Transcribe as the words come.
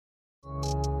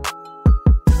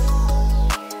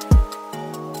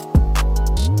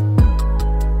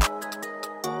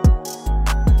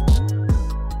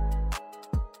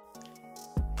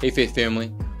Hey Faith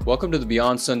Family, welcome to the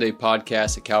Beyond Sunday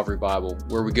podcast at Calvary Bible,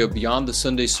 where we go beyond the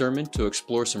Sunday sermon to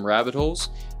explore some rabbit holes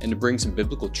and to bring some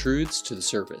biblical truths to the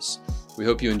surface. We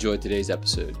hope you enjoyed today's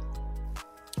episode.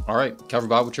 All right, Calvary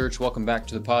Bible Church, welcome back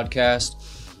to the podcast.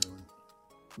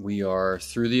 We are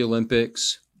through the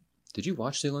Olympics. Did you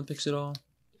watch the Olympics at all?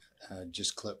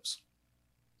 Just clips.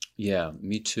 Yeah,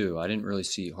 me too. I didn't really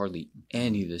see hardly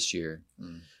any this year.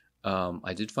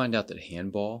 I did find out that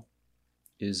handball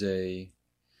is a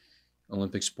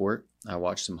Olympic sport. I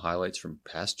watched some highlights from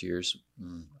past years.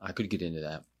 I could get into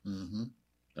that.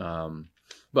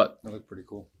 But That looked pretty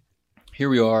cool. Here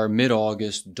we are,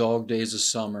 mid-August, dog days of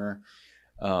summer.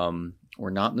 We're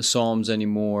not in the Psalms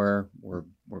anymore. We're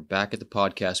back at the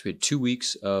podcast. We had 2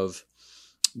 weeks of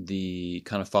the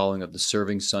kind of following of the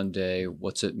Serving Sunday.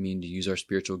 What's it mean to use our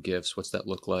spiritual gifts? What's that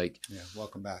look like? Yeah,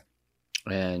 welcome back.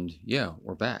 And yeah,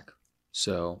 we're back.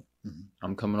 So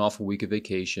I'm coming off a week of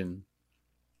vacation.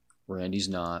 Randy's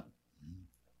not.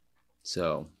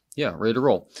 So yeah, ready to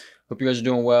roll. Hope you guys are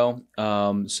doing well.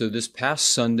 So this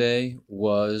past Sunday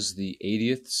was the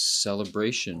 80th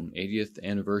celebration, 80th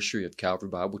anniversary of Calvary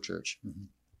Bible Church,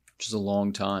 which is a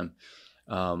long time.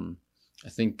 I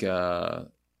think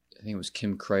it was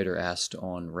Kim Kreider asked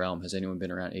on Realm, has anyone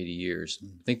been around 80 years? I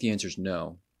think the answer is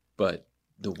no, but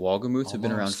the Wolgemuths have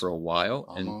been around for a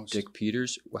while. And Dick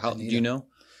Peters, how do you know?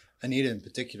 Anita in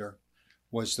particular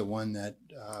was the one that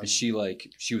is she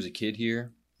was a kid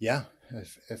here? Yeah,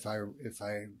 if I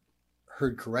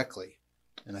heard correctly,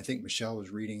 and I think Michelle was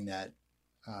reading that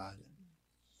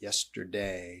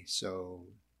yesterday. So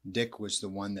Dick was the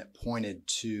one that pointed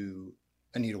to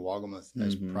Anita Wolgemuth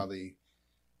as probably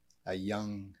a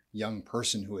young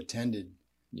person who attended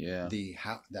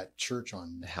that church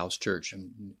on the house church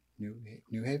in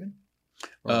New Haven.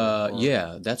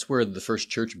 Yeah, that's where the first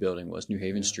church building was, New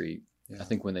Haven Street. Yeah. I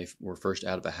think when they were first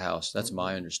out of a house. That's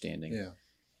my understanding. Yeah.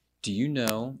 Do you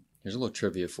know, here's a little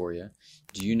trivia for you.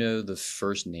 Do you know the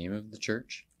first name of the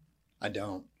church? I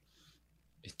don't.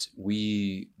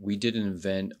 We did an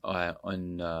event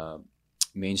on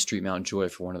Main Street, Mount Joy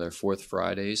for one of their Fourth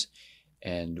Fridays,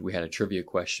 and we had a trivia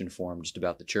question for them just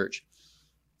about the church.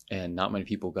 And not many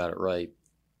people got it right.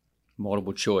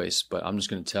 Multiple choice, but I'm just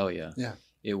going to tell you. Yeah.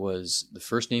 It was the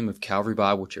first name of Calvary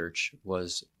Bible Church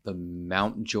was the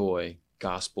Mount Joy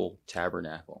Gospel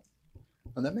Tabernacle.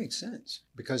 Well, that makes sense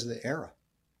because of the era.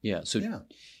 Yeah. So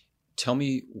tell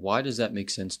me, why does that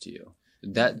make sense to you?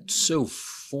 That's so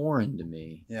foreign to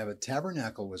me. Yeah, but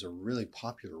tabernacle was a really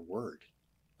popular word.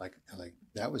 Like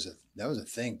that was a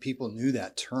thing. People knew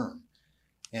that term.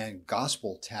 And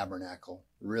gospel tabernacle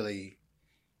really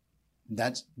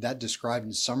that described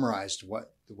and summarized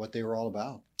what they were all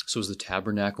about. So is the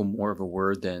tabernacle more of a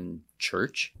word than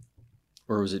church?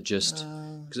 Or was it just,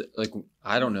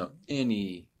 I don't know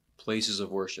any places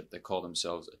of worship that call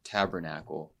themselves a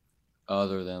tabernacle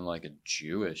other than like a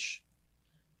Jewish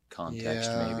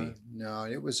context, maybe. No,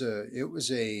 it was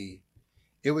a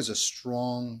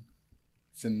strong,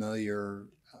 familiar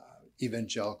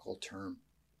evangelical term.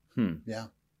 Yeah.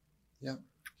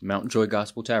 Mount Joy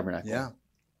Gospel Tabernacle. Yeah.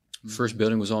 First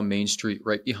building was on Main Street,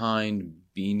 right behind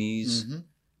Beanie's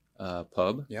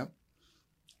pub. Yeah.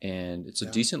 And it's a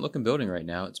decent looking building right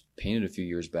now. It's painted a few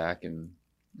years back and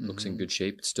looks in good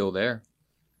shape. It's still there.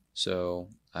 So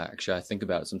I think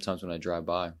about it sometimes when I drive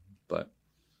by. But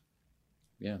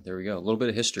yeah, there we go. A little bit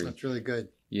of history. That's really good.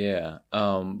 Yeah.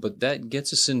 But that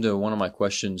gets us into one of my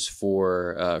questions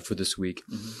for this week.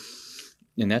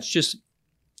 And that's just,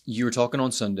 you were talking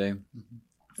on Sunday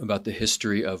about the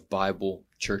history of Bible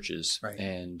churches. Right.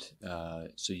 And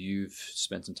so you've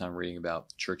spent some time reading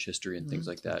about church history and things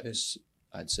like that. Is,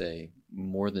 I'd say,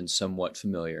 more than somewhat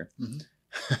familiar.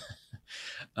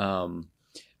 Tell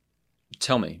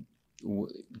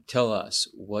us,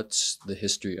 what's the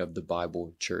history of the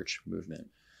Bible church movement?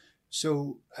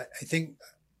 So I think,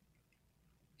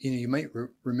 you might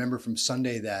remember from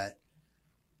Sunday that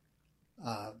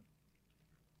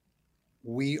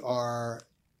we are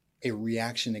a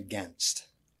reaction against.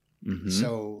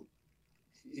 So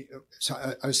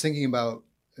I was thinking about,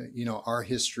 our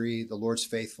history, the Lord's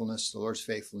faithfulness to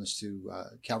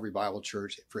Calvary Bible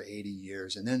Church for 80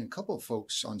 years. And then a couple of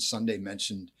folks on Sunday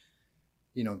mentioned,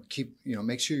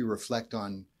 make sure you reflect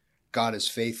on God is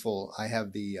faithful. I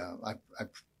have I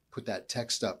put that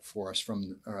text up for us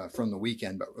from the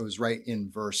weekend, but it was right in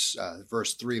verse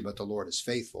 3, but the Lord is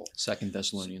faithful. 2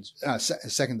 Thessalonians. 2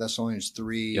 Thessalonians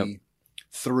 3,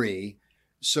 3.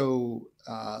 So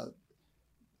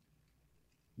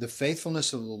the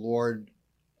faithfulness of the Lord,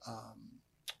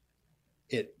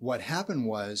 what happened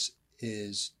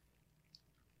is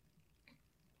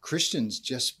Christians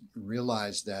just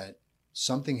realized that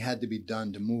something had to be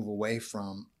done to move away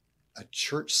from a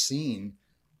church scene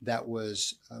that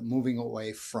was moving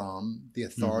away from the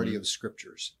authority of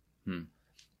scriptures.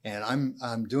 And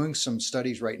I'm doing some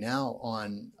studies right now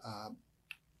on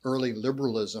early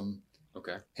liberalism.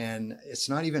 Okay. And it's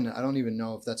not even, I don't even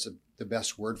know if that's the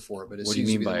best word for it, but it What do you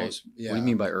seems mean to be by the most, What do you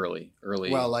mean by early?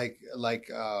 Early. Well, like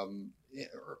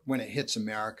when it hits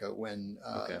America, when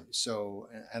Okay. so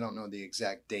I don't know the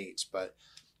exact dates, but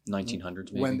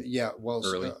 1900s maybe. when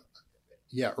Early.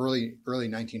 Early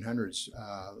 1900s,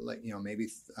 like maybe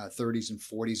 30s and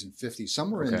 40s and 50s,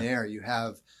 somewhere in Okay. there, you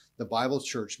have the Bible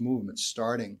church movement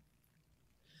starting.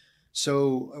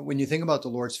 So when you think about the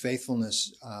Lord's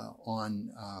faithfulness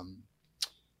on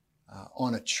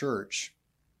a church,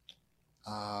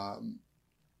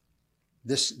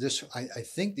 this I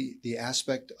think the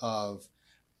aspect of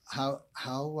how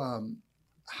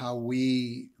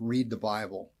we read the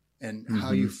Bible and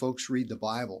how you folks read the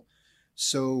Bible.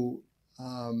 So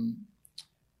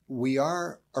we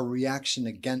are a reaction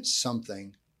against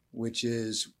something, which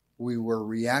is we were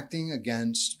reacting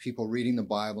against people reading the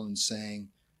Bible and saying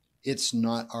it's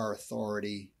not our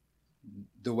authority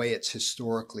the way it's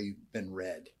historically been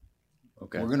read.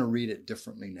 Okay. We're going to read it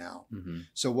differently now.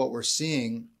 So what we're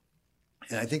seeing,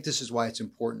 and I think this is why it's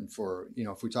important for,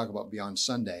 if we talk about Beyond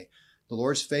Sunday, the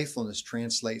Lord's faithfulness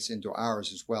translates into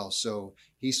ours as well. So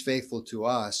he's faithful to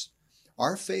us.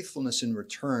 Our faithfulness in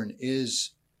return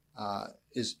is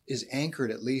anchored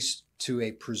at least to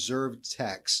a preserved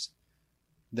text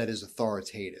that is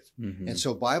authoritative. And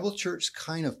so Bible church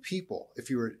kind of people, if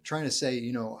you were trying to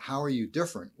say, how are you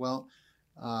different? Well,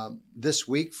 this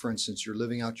week, for instance, you're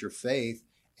living out your faith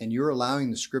and you're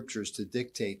allowing the scriptures to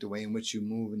dictate the way in which you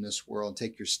move in this world,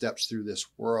 take your steps through this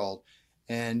world.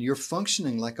 And you're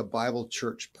functioning like a Bible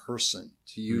church person,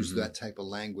 to use that type of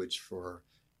language for,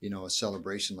 a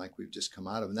celebration like we've just come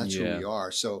out of. And that's who we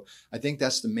are. So I think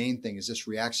that's the main thing, is this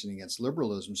reaction against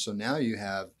liberalism. So now you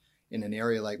have, in an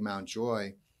area like Mount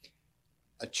Joy,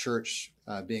 a church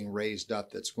being raised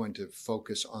up that's going to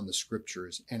focus on the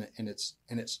scriptures, and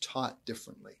it's taught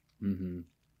differently. And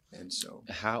so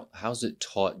how's it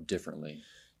taught differently?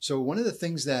 So one of the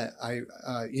things that I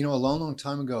a long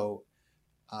time ago,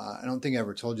 I don't think I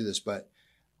ever told you this, but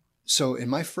so in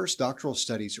my first doctoral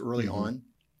studies early on,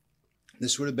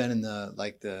 this would have been in the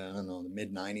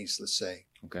mid 90s, let's say.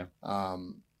 Okay.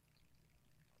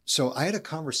 So I had a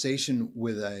conversation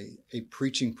with a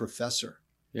preaching professor.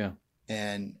 Yeah.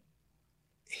 And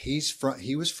he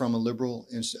was from a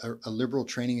liberal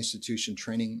training institution,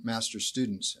 training master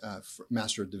students,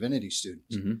 Master of Divinity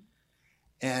students.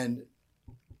 And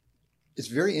it's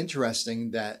very interesting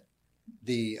that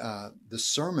the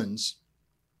sermons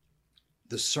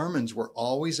were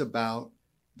always about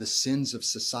the sins of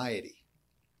society.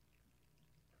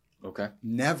 Okay.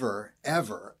 Never,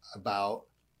 ever about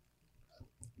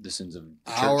the sins of the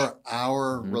church.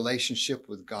 Our relationship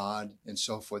with God and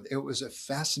so forth. It was a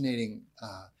fascinating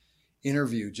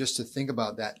interview just to think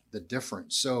about the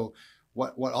difference. So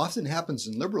what often happens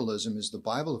in liberalism is the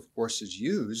Bible, of course, is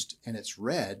used and it's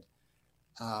read,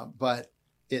 but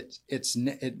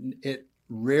it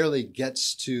rarely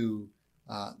gets to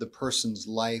the person's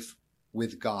life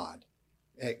with God.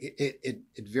 It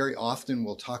very often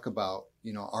will talk about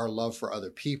our love for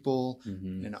other people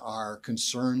and our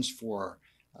concerns for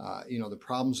the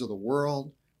problems of the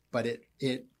world, but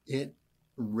it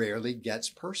rarely gets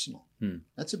personal.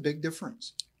 That's a big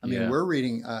difference. I mean, we're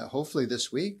reading, hopefully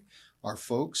this week, our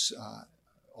folks,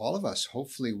 all of us,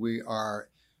 hopefully we are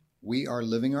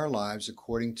living our lives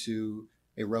according to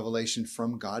a revelation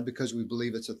from God, because we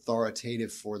believe it's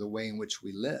authoritative for the way in which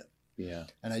we live. Yeah.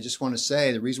 And I just want to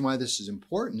say the reason why this is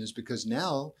important is because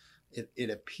now it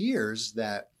appears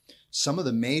that some of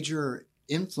the major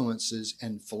influences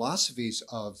and philosophies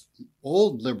of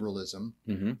old liberalism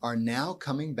are now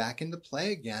coming back into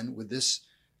play again with this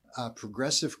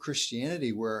progressive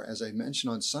Christianity, where, as I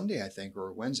mentioned on Sunday, I think,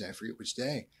 or Wednesday, I forget which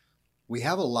day, we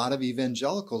have a lot of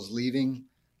evangelicals leaving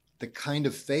the kind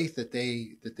of faith that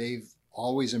they've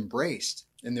always embraced.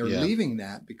 And they're leaving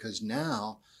that because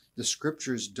now the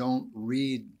scriptures don't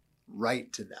read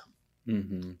right to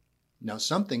them. Now,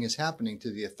 something is happening to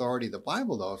the authority of the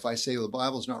Bible, though, if I say the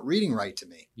Bible's not reading right to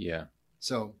me. Yeah.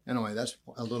 So anyway, that's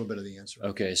a little bit of the answer.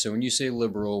 Okay, so when you say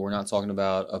liberal, we're not talking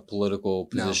about a political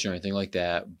position or anything like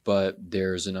that, but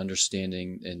there's an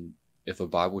understanding, and if a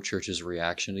Bible church is a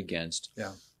reaction against,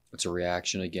 it's a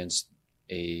reaction against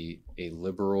a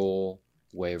liberal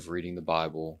way of reading the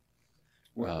Bible.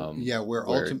 Go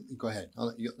ahead. I'll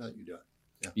let you do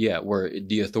it. Yeah, where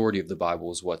the authority of the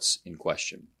Bible is what's in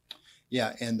question.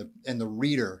 Yeah, and the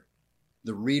reader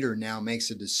now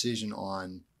makes a decision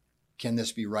on, can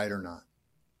this be right or not?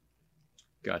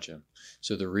 Gotcha.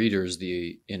 So the reader is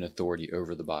the in authority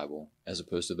over the Bible as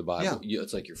opposed to the Bible. Yeah.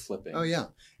 It's like you're flipping. Oh, yeah.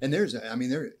 And I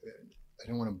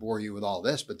don't want to bore you with all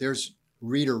this, but there's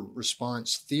reader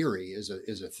response theory is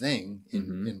a thing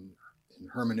in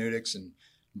hermeneutics and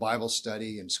Bible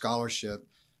study and scholarship.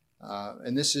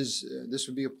 And this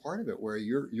would be a part of it, where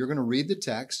you're going to read the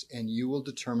text and you will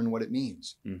determine what it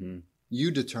means. Mm-hmm.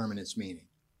 You determine its meaning.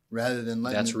 Rather than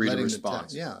letting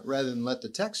response. Rather than let the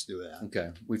text do that. Okay.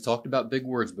 We've talked about big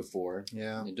words before.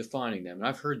 Yeah. And defining them. And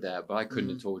I've heard that, but I couldn't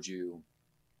have told you,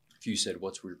 if you said,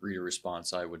 what's reader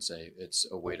response, I would say it's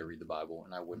a way to read the Bible.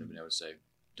 And I wouldn't have been able to say,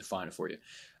 define it for you.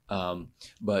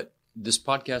 But this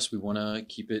podcast, we want to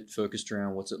keep it focused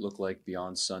around what's it look like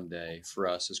beyond Sunday for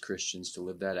us as Christians to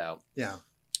live that out. Yeah.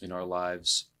 In our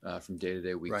lives from day to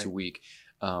day, week to week.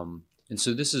 And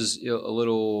so this is a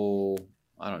little...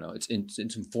 I don't know. It's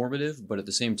informative, but at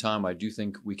the same time, I do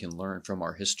think we can learn from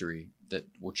our history that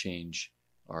will change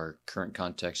our current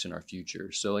context and our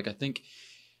future. So, I think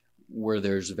where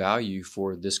there's value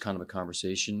for this kind of a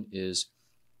conversation is,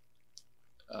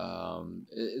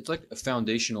 it's like a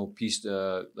foundational piece.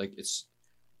 It's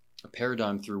a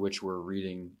paradigm through which we're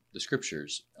reading the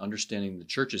scriptures, understanding the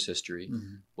church's history,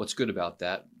 what's good about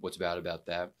that, what's bad about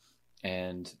that,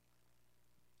 and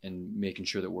making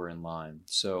sure that we're in line.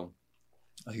 So.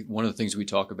 I think one of the things we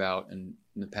talk about, and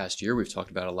in the past year we've talked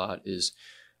about a lot, is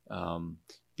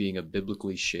being a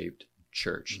biblically shaped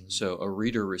church. Mm-hmm. So a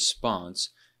reader response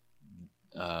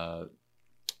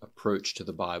approach to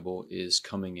the Bible is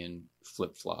coming in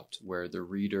flip-flopped, where the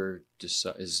reader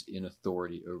is in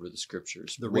authority over the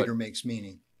scriptures. The reader makes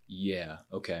meaning. Yeah,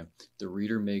 okay. The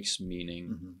reader makes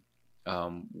meaning.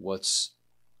 Mm-hmm. What's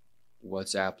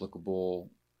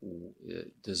applicable?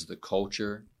 Does the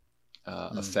culture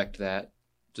affect that?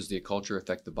 Does the culture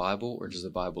affect the Bible, or does the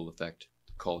Bible affect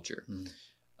the culture?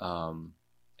 And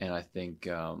I think,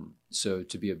 so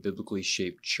to be a biblically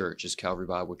shaped church, as Calvary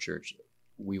Bible Church,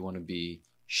 we want to be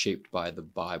shaped by the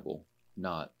Bible,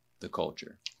 not the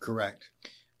culture. Correct.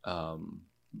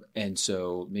 And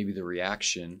so maybe the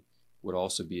reaction would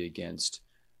also be against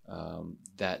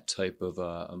that type of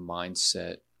a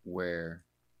mindset where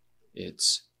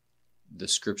it's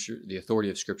the authority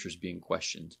of Scripture is being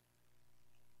questioned.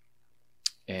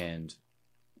 And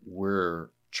we're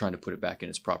trying to put it back in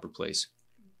its proper place.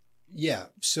 Yeah.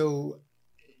 So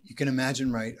you can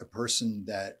imagine, right, a person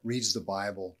that reads the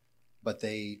Bible, but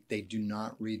they do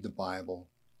not read the Bible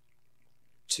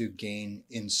to gain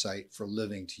insight for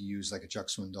living, to use like a Chuck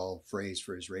Swindoll phrase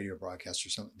for his radio broadcast or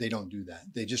something. They don't do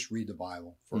that. They just read the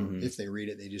Bible. If they read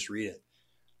it, they just read it.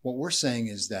 What we're saying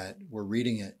is that we're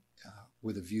reading it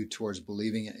with a view towards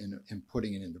believing it and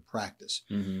putting it into practice.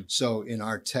 Mm-hmm. So in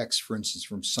our text, for instance,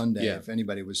 from Sunday, if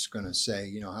anybody was going to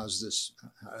say, how does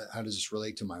this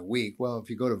relate to my week? Well, if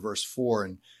you go to verse 4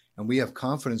 and we have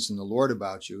confidence in the Lord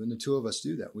about you, and the two of us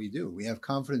do that. We do. We have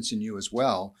confidence in you as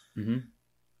well,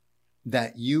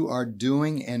 that you are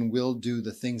doing and will do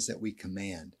the things that we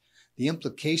command. The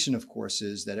implication, of course,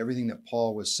 is that everything that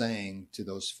Paul was saying to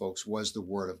those folks was the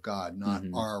word of God, not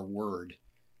our word.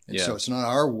 And so it's not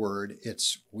our word.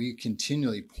 We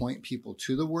continually point people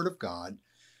to the word of God.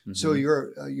 Mm-hmm. So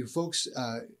you folks,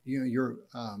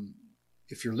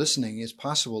 if you're listening, it's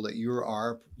possible that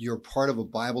you're part of a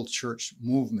Bible church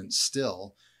movement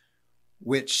still,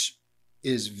 which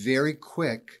is very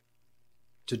quick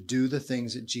to do the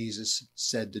things that Jesus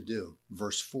said to do.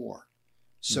 Verse 4.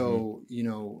 So,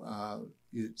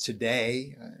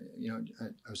 today,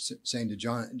 I was saying to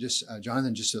Jonathan just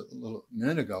a little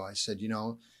minute ago, I said,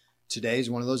 today is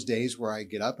one of those days where I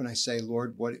get up and I say,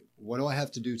 Lord, what do I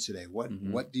have to do today?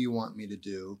 What do you want me to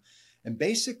do? And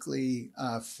basically,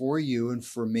 for you and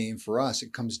for me and for us,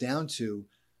 it comes down to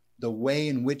the way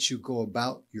in which you go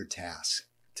about your task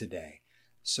today.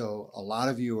 So a lot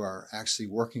of you are actually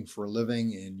working for a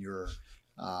living, and you're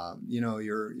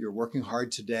working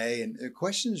hard today. And the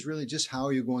question is really just, how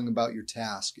are you going about your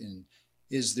task? And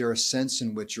is there a sense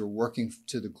in which you're working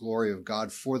to the glory of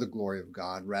God, for the glory of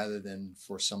God, rather than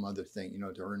for some other thing,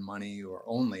 to earn money, or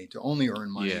to only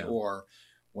earn money or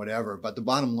whatever? But the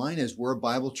bottom line is, we're a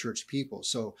Bible church people.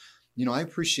 So, I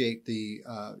appreciate the,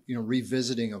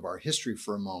 revisiting of our history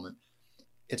for a moment.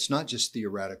 It's not just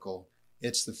theoretical.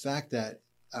 It's the fact that,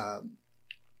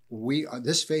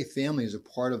 this faith family is a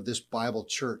part of this Bible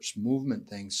church movement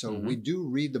thing. So we do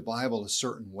read the Bible a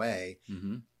certain way.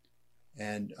 Mm-hmm.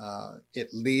 And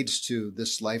it leads to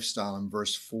this lifestyle in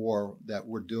verse 4 that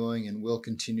we're doing and will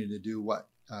continue to do what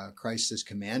Christ has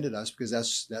commanded us, because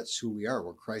that's who we are.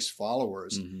 We're Christ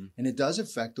followers. Mm-hmm. And it does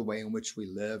affect the way in which we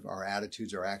live, our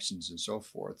attitudes, our actions, and so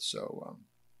forth. So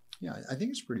Yeah, I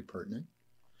think it's pretty pertinent.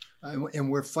 And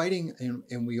we're fighting,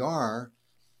 and we're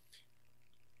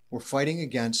fighting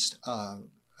against a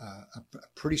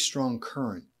pretty strong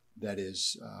current that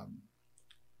is,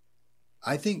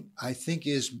 I think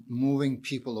is moving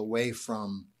people away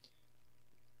from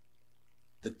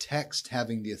the text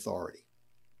having the authority.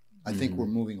 I think we're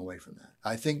moving away from that.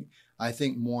 I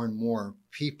think more and more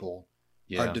people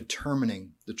are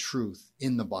determining the truth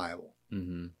in the Bible.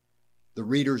 Mm-hmm. The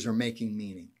readers are making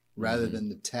meaning rather than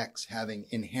the text having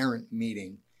inherent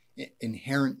meaning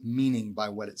by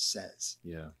what it says.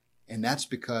 Yeah. And that's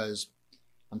because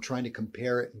I'm trying to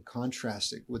compare it and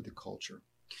contrast it with the culture.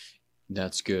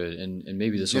 That's good. And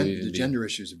maybe this will even the gender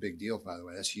issue is a big deal, by the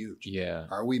way. That's huge. Yeah.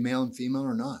 Are we male and female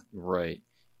or not? Right.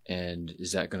 And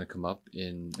is that going to come up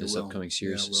in this upcoming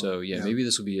series? Yeah, so maybe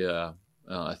this will be a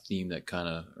theme that kind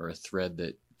of, or a thread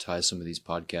that ties some of these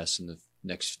podcasts in the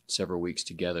next several weeks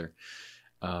together.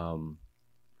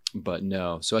 But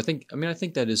no. So I think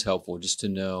that is helpful just to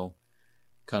know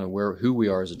kind of who we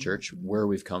are as a church, where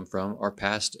we've come from. Our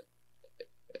past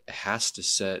has to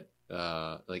set,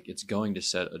 it's going to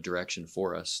set a direction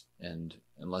for us. And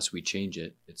unless we change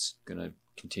it, it's going to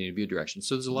continue to be a direction.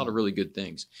 So there's a lot of really good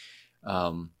things.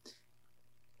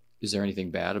 Is there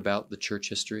anything bad about the church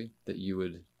history that you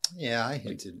would? Yeah, I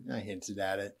hinted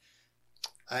at it.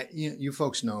 You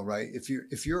folks know, right? If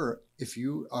your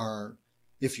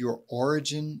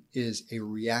origin is a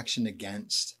reaction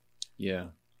against,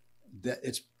 that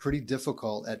it's pretty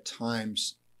difficult at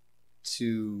times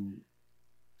to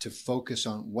focus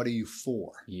on what are you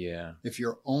for. Yeah. If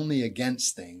you're only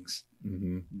against things,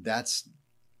 that's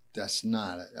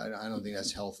not. I don't think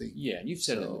that's healthy. Yeah, and you've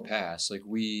said it in the past. Like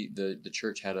the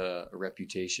church had a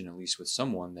reputation, at least with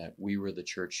someone, that we were the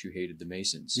church who hated the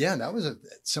Masons. Yeah,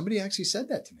 somebody actually said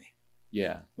that to me.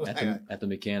 Yeah, at the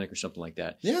mechanic or something like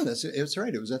that. Yeah, it's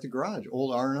right. It was at the garage,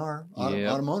 old R&R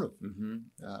Automotive,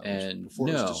 and before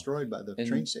it was destroyed by the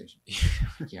train station.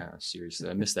 Yeah, seriously,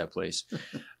 I miss that place.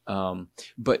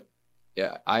 But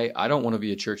yeah, I don't want to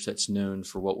be a church that's known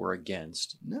for what we're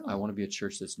against. No, I want to be a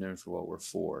church that's known for what we're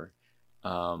for.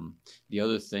 The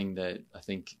other thing that I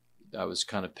think I was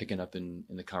kind of picking up in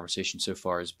the conversation so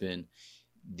far has been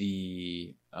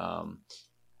the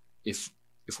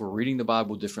if we're reading the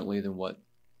Bible differently than what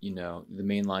the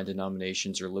mainline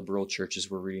denominations or liberal churches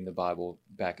were reading the Bible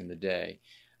back in the day,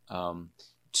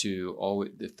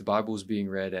 if the Bible is being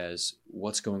read as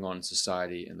what's going on in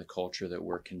society and the culture that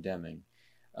we're condemning,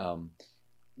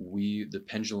 the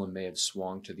pendulum may have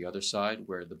swung to the other side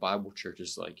where the Bible church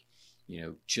is like,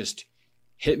 just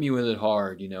hit me with it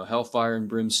hard, hellfire and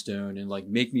brimstone, and like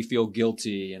make me feel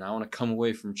guilty. And I want to come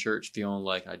away from church feeling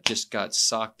like I just got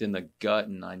socked in the gut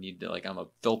and I need to, like, I'm a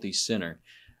filthy sinner.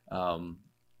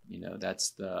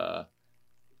 That's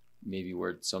maybe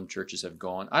where some churches have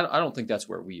gone. I don't think that's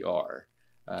where we are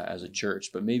as a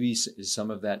church, but maybe is some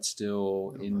of that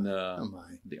still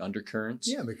the undercurrents?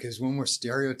 Yeah, because when we're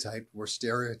stereotyped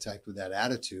with that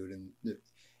attitude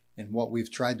and what we've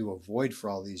tried to avoid for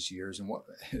all these years, and what,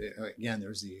 again,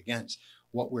 there's the against,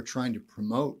 what we're trying to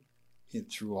promote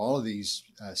through all of these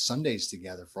Sundays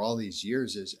together for all these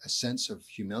years is a sense of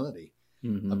humility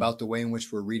about the way in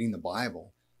which we're reading the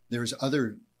Bible. There's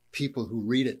other people who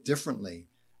read it differently,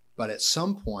 but at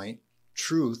some point,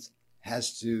 truth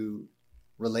has to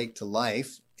relate to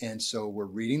life. And so we're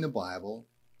reading the Bible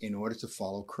in order to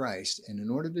follow Christ. And in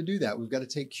order to do that, we've got to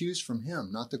take cues from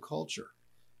him, not the culture.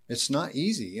 It's not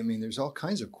easy. I mean, there's all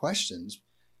kinds of questions,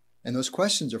 and those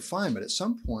questions are fine. But at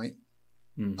some point,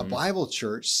 a Bible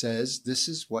church says this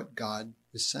is what God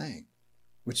is saying,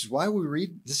 which is why we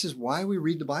read. This is why we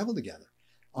read the Bible together.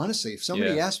 Honestly, if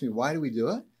somebody asks me why do we do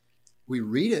it, we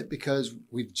read it because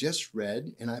we've just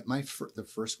read, and the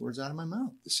first words out of my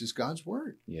mouth. This is God's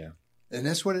word. Yeah, and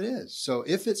that's what it is. So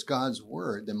if it's God's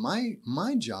word, then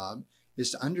my job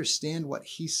is to understand what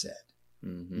He said,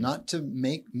 not to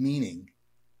make meaning.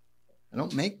 I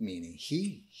don't make meaning.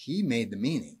 He made the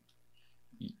meaning.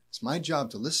 It's my job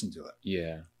to listen to it.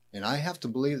 Yeah. And I have to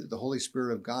believe that the Holy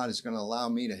Spirit of God is going to allow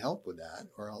me to help with that,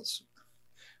 or else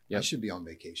I should be on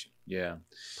vacation. Yeah.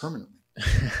 Permanently.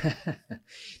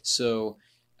 So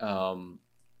let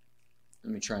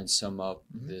me try and sum up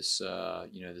this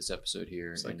this episode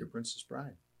here. It's like a Princess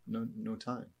Bride. No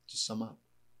time. Just sum up.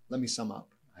 Let me sum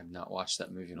up. I've not watched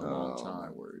that movie in a long time. Oh,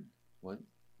 my word. What?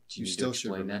 Do you still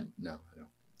explain that? No, I don't.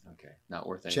 Okay, not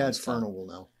worth it. Chad Fernal will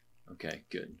know. Okay,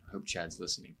 good. I hope Chad's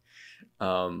listening.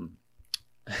 Let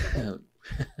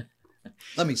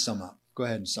me sum up. Go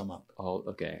ahead and sum up. Oh,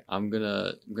 okay. I'm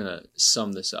gonna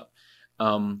sum this up.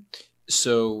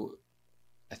 So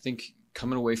I think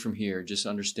coming away from here, just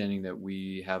understanding that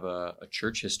we have a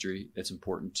church history that's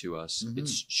important to us. Mm-hmm.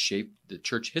 It's shaped, the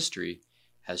church history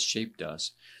has shaped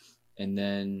us. And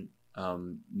then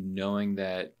knowing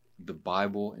that the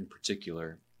Bible in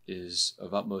particular is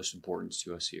of utmost importance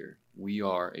to us here. We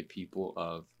are a people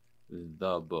of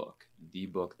the book,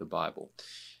 the Bible.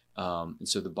 And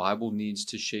so the Bible needs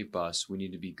to shape us. We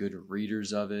need to be good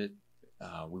readers of it.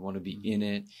 We want to be in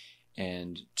it.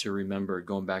 And to remember,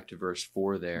 going back to verse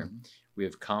 4 there, we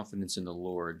have confidence in the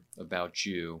Lord about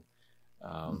you,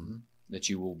 that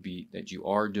you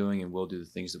are doing and will do the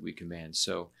things that we command.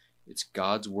 So it's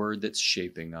God's word that's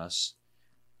shaping us,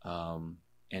 and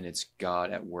it's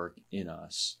God at work in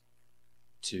us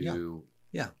to,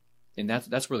 and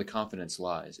that's where the confidence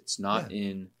lies. It's not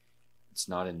in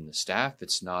the staff.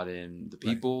 It's not in the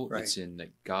people. Right. It's in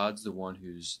that God's the one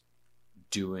who's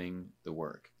doing the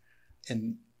work.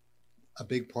 And a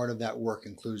big part of that work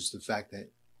includes the fact that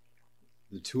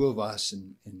the two of us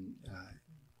and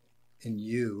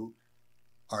you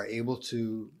are able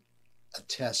to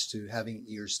attest to having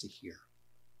ears to hear.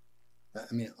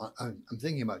 I mean, I'm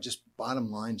thinking about just bottom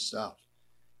line stuff.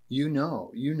 You know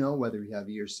whether you have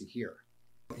ears to hear.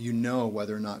 You know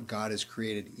whether or not God has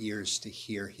created ears to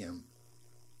hear him.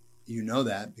 You know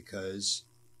that because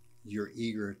you're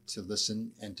eager to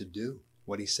listen and to do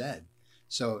what he said.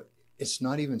 So it's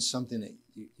not even something that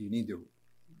you need to,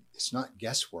 it's not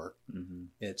guesswork. Mm-hmm.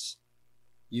 It's,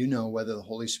 whether the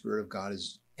Holy Spirit of God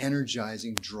is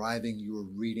energizing, driving your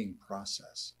reading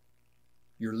process,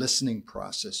 your listening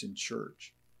process in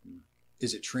church. Mm-hmm.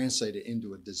 Is it translated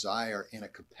into a desire and a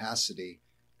capacity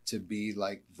to be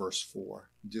like verse 4,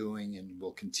 doing and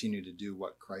will continue to do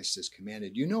what Christ has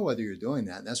commanded? You know whether you're doing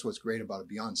that. And that's what's great about it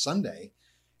Beyond Sunday,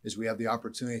 is we have the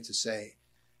opportunity to say,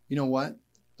 you know what?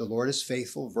 The Lord is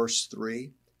faithful, verse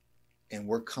 3, and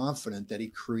we're confident that he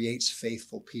creates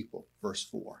faithful people, verse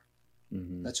 4.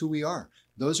 Mm-hmm. That's who we are.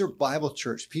 Those are Bible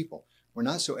church people. We're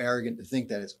not so arrogant to think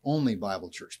that it's only Bible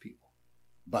church people,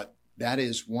 but that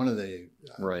is one of the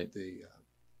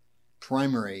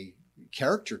primary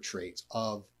character traits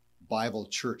of Bible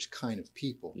church kind of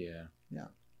people. Yeah. Yeah.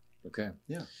 Okay.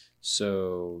 Yeah.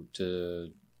 So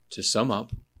to sum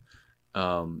up,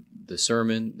 the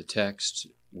sermon, the text,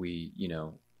 we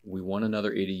want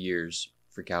another 80 years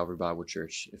for Calvary Bible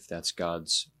Church, if that's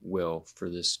God's will for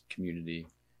this community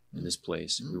in this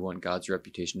place. Mm-hmm. We want God's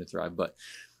reputation to thrive. But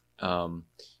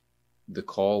the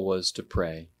call was to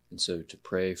pray. And so to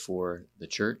pray for the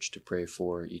church, to pray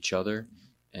for each other,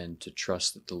 and to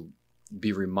trust that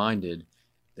be reminded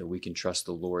that we can trust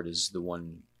the Lord is the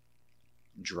one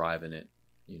driving it,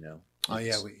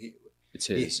 it's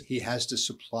his. He has to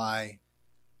supply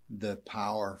the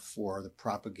power for the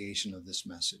propagation of this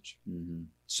message,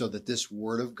 so that this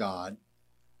word of God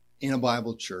in a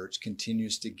Bible church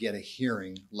continues to get a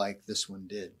hearing like this one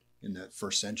did in the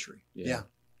first century. Yeah.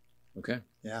 Okay.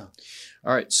 Yeah.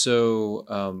 All right.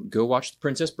 So go watch The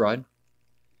Princess Bride.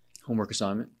 Homework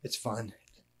assignment. It's fun.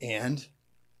 And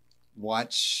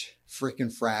watch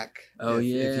Frickin' Frack. Oh, if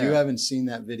you haven't seen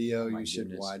that video, you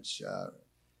should watch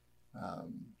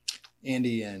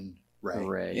Andy and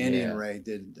Ray. Andy and Ray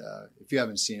did, if you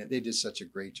haven't seen it, they did such a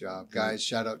great job. Guys,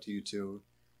 shout out to you two.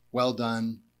 Well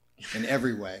done in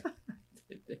every way.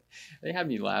 They had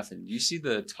me laughing. Do you see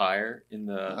the tire in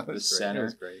the center? That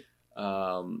was great.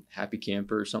 Happy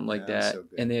Camper or something like that. So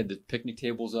and they had the picnic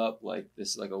tables up like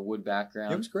a wood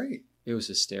background. It was great. It was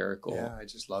hysterical. Yeah, I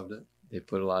just loved it. They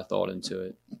put a lot of thought into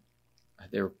it.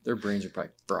 Their brains are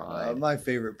probably fried. My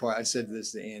favorite part, I said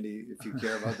this to Andy, if you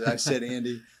care about that. I said,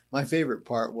 Andy, my favorite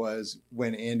part was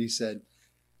when Andy said,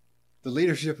 the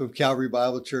leadership of Calvary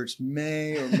Bible Church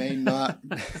may or may not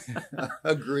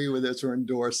agree with this or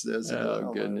endorse this.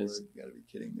 Oh goodness. You gotta be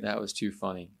kidding me. That was too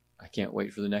funny. I can't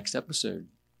wait for the next episode.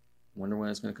 Wonder when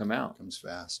it's going to come out. It comes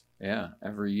fast. Yeah,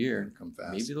 every year. Come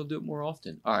fast. Maybe they'll do it more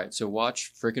often. All right, so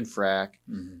watch Frickin' Frack.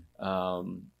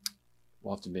 Mm-hmm.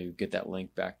 We'll have to maybe get that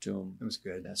link back to them. It was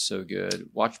good. That's so good.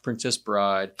 Watch Princess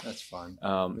Bride. That's fun.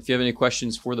 If you have any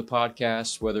questions for the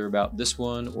podcast, whether about this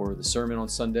one or the sermon on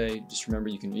Sunday, just remember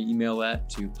you can email that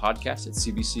to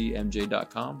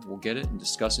podcast@cbcmj.com. We'll get it and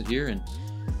discuss it here, and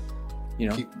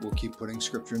we'll keep putting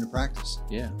scripture into practice.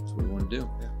 Yeah, that's what we want to do.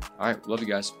 Yeah. All right, love you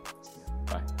guys.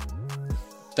 Bye.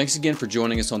 Thanks again for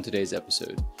joining us on today's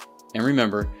episode. And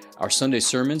remember, our Sunday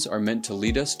sermons are meant to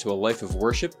lead us to a life of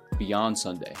worship beyond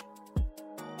Sunday.